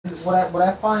what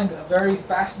I find very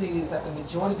fascinating is that the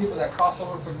majority of people that cross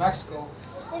over from Mexico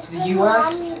to the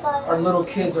U.S. are little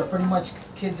kids, or pretty much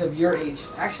kids of your age,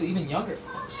 actually even younger.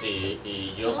 Sí,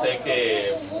 y yo sé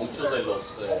que muchos de los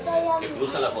que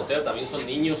cruzan la frontera también son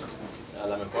niños, a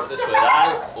lo mejor de su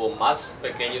edad o más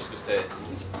pequeños que ustedes.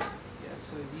 Yeah,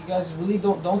 so you guys really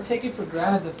don't take it for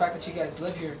granted the fact that you guys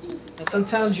live here, and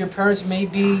sometimes your parents may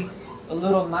be a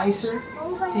little nicer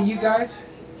to you guys.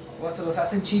 Well, se los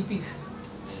hacen chipis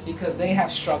because they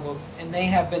have struggled and they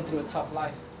have been through a tough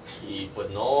life. Y pues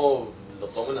no lo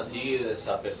tomen así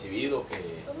desapercibido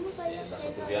que las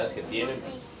oportunidades que tienen,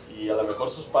 y a lo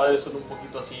mejor sus padres son un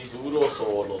poquito así duros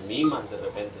o los miman de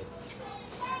repente.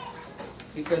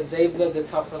 Because they've lived a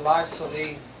tougher life, so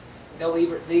they'll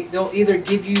either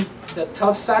give you the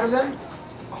tough side of them,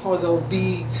 or they'll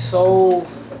be so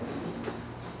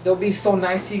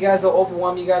nice to you guys, they'll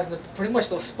overwhelm you guys, and pretty much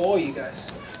they'll spoil you guys.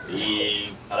 Y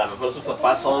a lo mejor sus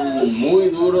papás son muy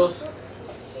duros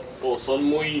o son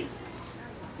muy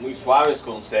suaves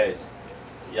con ustedes,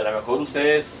 y a lo mejor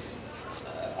ustedes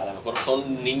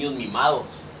son niños mimados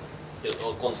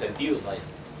o consentidos, vaya.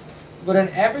 But in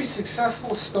every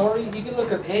successful story, you can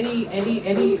look up you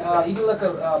can look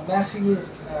up Messi,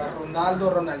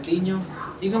 Ronaldo, Ronaldinho.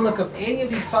 You can look up any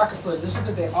of these soccer players. This is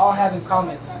what they all have in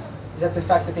common, is that the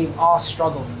fact that they've all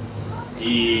struggled.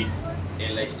 Y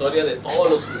en la historia de todos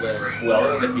los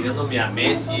jugadores, refiriéndome a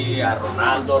Messi, a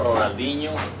Ronaldo,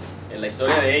 Ronaldinho, en la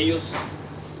historia de ellos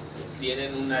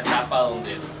tienen una etapa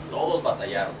donde todos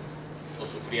batallaron o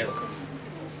sufrieron.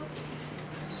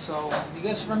 So you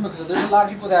guys remember, because there's a lot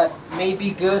of people that may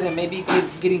be good and maybe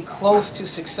getting close to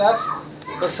success,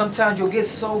 but sometimes you'll get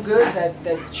so good that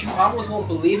you almost won't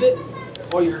believe it,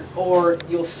 or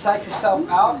you'll psych yourself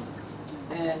out,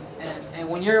 and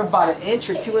when you're about an inch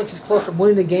or 2 inches close from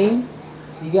winning the game,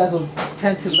 you guys will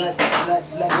tend to let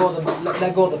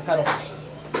go of the pedal.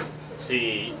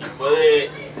 Sí, y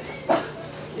puede.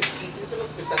 Los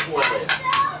que están jugando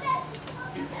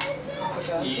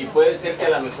allá. Y puede ser que a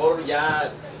lo mejor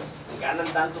ya ganan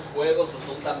tantos juegos o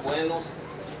son tan buenos,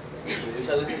 y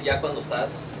muchas veces ya cuando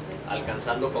estás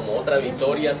alcanzando como otra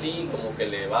victoria así, como que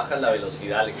le bajas la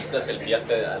velocidad, le quitas el pie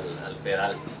al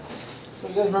pedal. So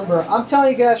you guys remember, I'm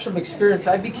telling you guys from experience,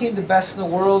 I became the best in the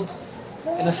world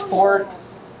in a sport,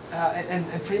 and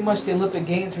pretty much the Olympic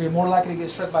Games, where you're more likely to get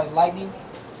struck by lightning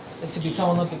than to become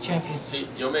Olympic champion. Sí,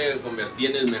 yo me convertí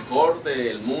en el mejor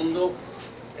del mundo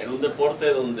en un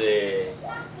deporte donde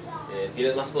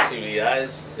tienes más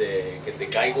posibilidades de que te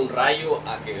caiga un rayo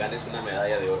a que ganes una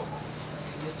medalla de oro.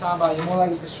 You're talking about you're more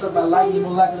likely to be struck by lightning, you're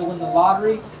more likely to win the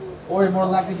lottery, or you're more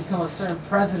likely to become a certain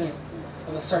president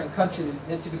of a certain country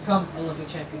than to become Olympic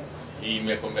champion. Y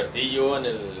me convertí yo en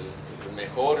el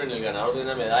mejor, en el ganador de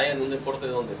una medalla en un deporte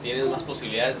donde tienes más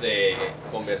posibilidades de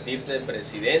convertirte en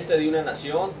presidente de una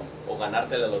nación o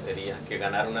ganarte la lotería que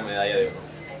ganar una medalla de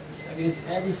oro. I mean, it's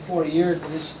every 4 years,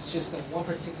 but it's just in one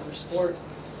particular sport,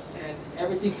 and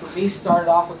everything for me started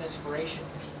off with inspiration.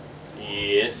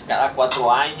 Y es cada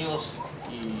 4 años,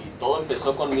 y todo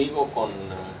empezó conmigo con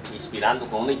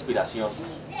una inspiración.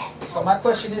 So my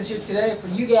question is here today for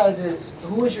you guys is,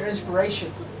 who is your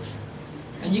inspiration?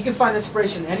 And you can find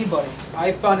inspiration in anybody.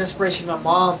 I found inspiration in my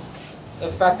mom, the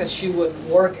fact that she would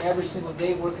work every single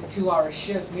day, working 2-hour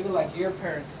shifts, maybe like your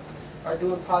parents are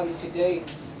doing probably today,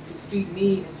 to feed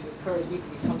me and to encourage me to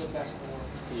become the best in the world.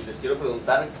 Y les quiero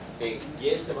preguntar, ¿en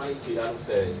quién se van a inspirar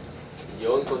ustedes?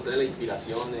 Yo encontré la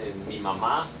inspiración en mi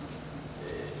mamá,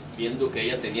 viendo que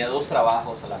ella tenía 2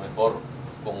 trabajos, a lo mejor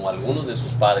como algunos de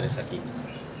sus padres aquí.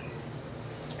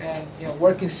 And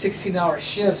working 16-hour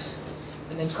shifts,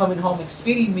 and then coming home and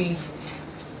feeding me,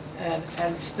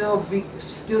 and still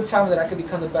telling me that I could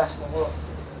become the best in the world.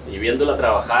 Y viéndola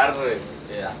trabajar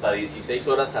hasta 16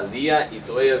 horas al día, y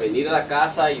todavía venir a la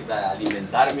casa y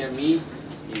alimentarme a mí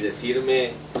y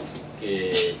decirme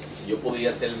que yo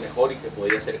podía ser el mejor y que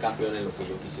podía ser campeón en lo que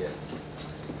yo quisiera.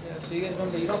 Yeah, so you guys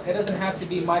remember, it doesn't have to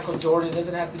be Michael Jordan, it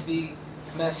doesn't have to be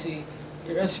Messi.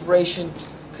 Your inspiration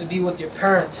could be with your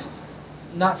parents.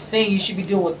 Not saying you should be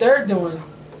doing what they're doing,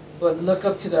 but look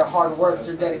up to their hard work,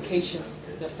 their dedication,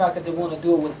 the fact that they want to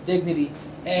do it with dignity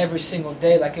every single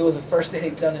day, like it was the first day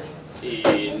they've done it.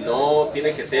 Y no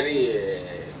tiene que ser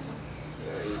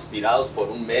inspirados por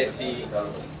un Messi.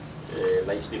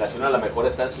 La inspiración a lo mejor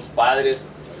está en sus padres,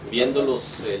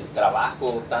 viéndolos el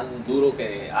trabajo tan duro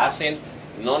que hacen,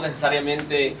 no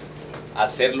necesariamente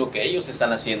hacer lo que ellos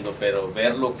están haciendo, pero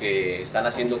ver lo que están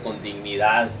haciendo con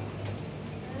dignidad.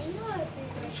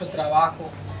 Mucho trabajo,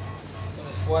 con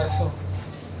esfuerzo.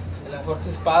 A lo mejor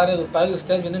los padres de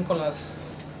ustedes vienen con las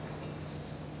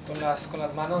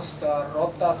manos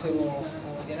rotas o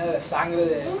llena de sangre,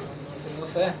 no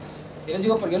sé.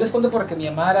 Yo les cuento porque mi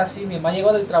mamá era así, mi mamá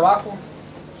llegó del trabajo,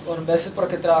 con veces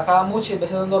porque trabajaba mucho y a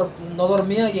veces no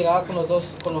dormía y llegaba con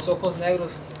los ojos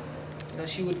negros. You know,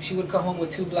 she would come home with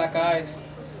 2 black eyes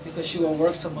because she would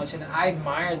work so much, and I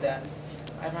admired that.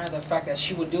 I admired the fact that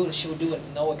she would do it with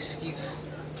no excuse.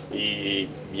 Y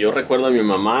yo recuerdo a mi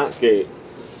mamá que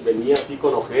venía así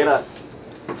con ojeras,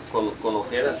 con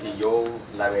ojeras, y yo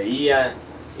la veía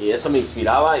y eso me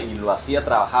inspiraba y lo hacía,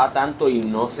 trabajaba tanto y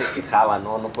no se quejaba,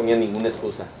 no ponía ninguna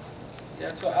excusa.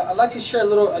 Yeah, so I'd like to share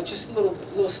just a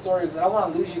little story, because I don't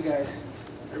want to lose you guys.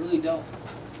 I really don't.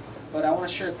 But I want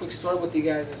to share a quick story with you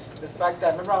guys. Is the fact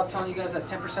that, remember I was telling you guys that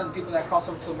 10% of people that cross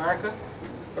over to America,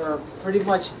 or pretty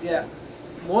much, yeah,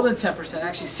 more than 10%,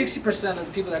 actually 60% of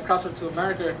the people that cross over to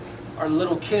America are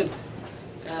little kids.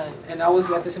 And I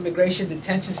was at this immigration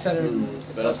detention center,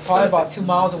 probably about 2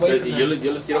 miles away from yo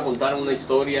them. les quiero contar una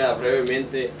historia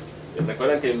brevemente.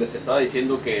 Recuerdan que les estaba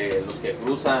diciendo que los que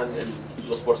cruzan,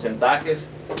 los porcentajes,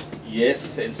 y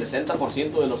es el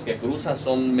 60% de los que cruzan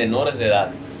son menores de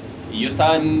edad. Y yo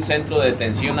estaba en un centro de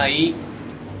detención ahí.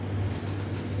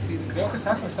 Sí, creo que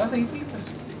estás ahí, Felipe.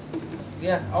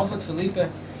 Yeah, I was with Felipe,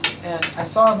 and I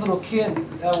saw a little kid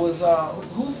that was,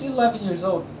 who's 11 years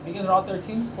old? You guys are all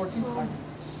 13, 14?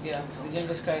 Yeah, the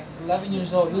youngest guy, 11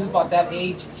 years old. He was about that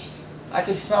age. I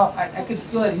could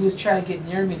feel that he was trying to get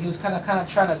near me. He was kind of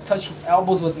trying to touch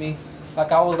elbows with me,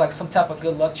 like I was like some type of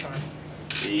good luck charm.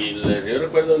 Y yo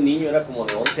recuerdo un niño, era como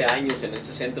de 11 años en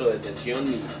ese centro de detención,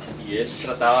 y él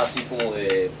trataba así como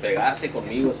de pegarse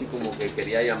conmigo, así como que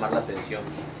quería llamar la atención.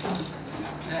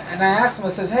 And I asked him, I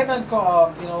says, hey man,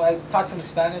 you know, I talked to him in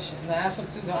Spanish, and I asked him,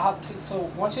 so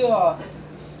why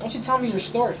don't you tell me your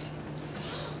story?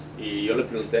 Y yo le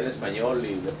pregunté en español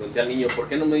y le pregunté al niño, ¿por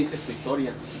qué no me dices tu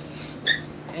historia?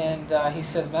 And he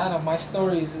says, man, my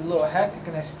story is a little hectic,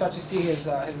 and I start to see his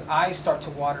eyes start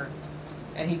to water.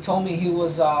 And he told me he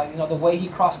was, you know, the way he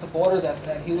crossed the border,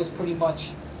 that he was pretty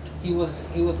much, he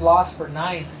was lost for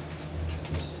 9.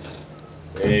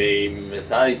 Y me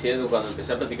estaba diciendo, cuando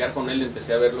empecé a platicar con él,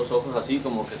 empecé a ver los ojos así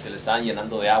como que se le estaban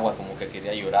llenando de agua, como que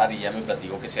quería llorar, y ya me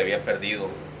platicó que se había perdido.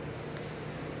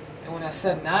 And when I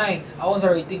said 9, I was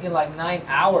already thinking like 9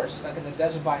 hours, like in the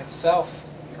desert by himself.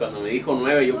 Y cuando me dijo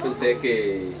 9, yo pensé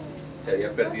que se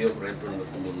había perdido, por ejemplo,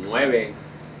 como 9.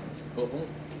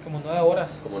 Como 9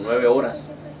 horas. Como 9 horas.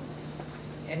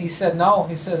 And he said no.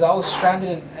 He says I was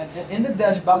stranded in the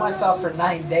desert by myself for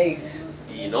 9 days.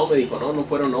 Y no, me dijo, no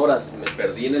fueron horas, me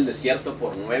perdí en el desierto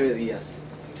por 9 días.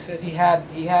 He says he had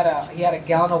a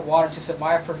gallon of water to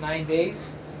survive for 9 days.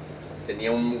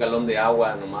 Tenía un galón de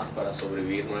agua nomás para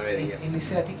sobrevivir 9 días. And he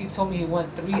said, I think he told me he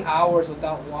went 3 hours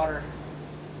without water.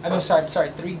 I'm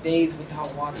sorry, 3 days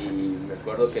without water. Y me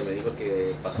acuerdo que me dijo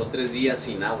que pasó 3 días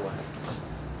sin agua.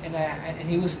 And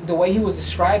he was, the way he was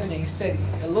describing it, he said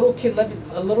a little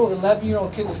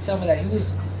 11-year-old kid was telling me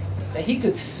that he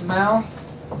could smell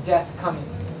death coming.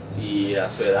 Y a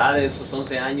su edad, de esos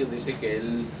 11 años, dice que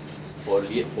él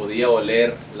podía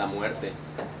oler la muerte.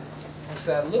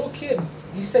 So a little kid,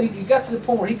 he said he got to the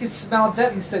point where he could smell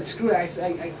death. He said, screw it,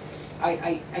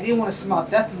 I didn't want to smell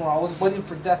death anymore. I was waiting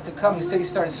for death to come. He said he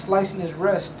started slicing his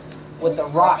wrist with the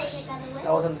rock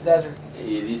that was in the desert.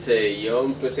 Y dice, yo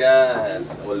empecé a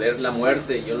oler la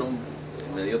muerte, y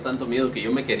me dio tanto miedo que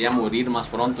yo me quería morir más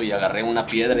pronto, y agarré una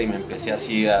piedra y me empecé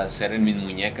así a hacer en mis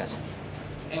muñecas.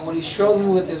 And when he showed me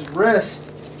with his wrist,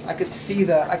 I could see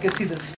the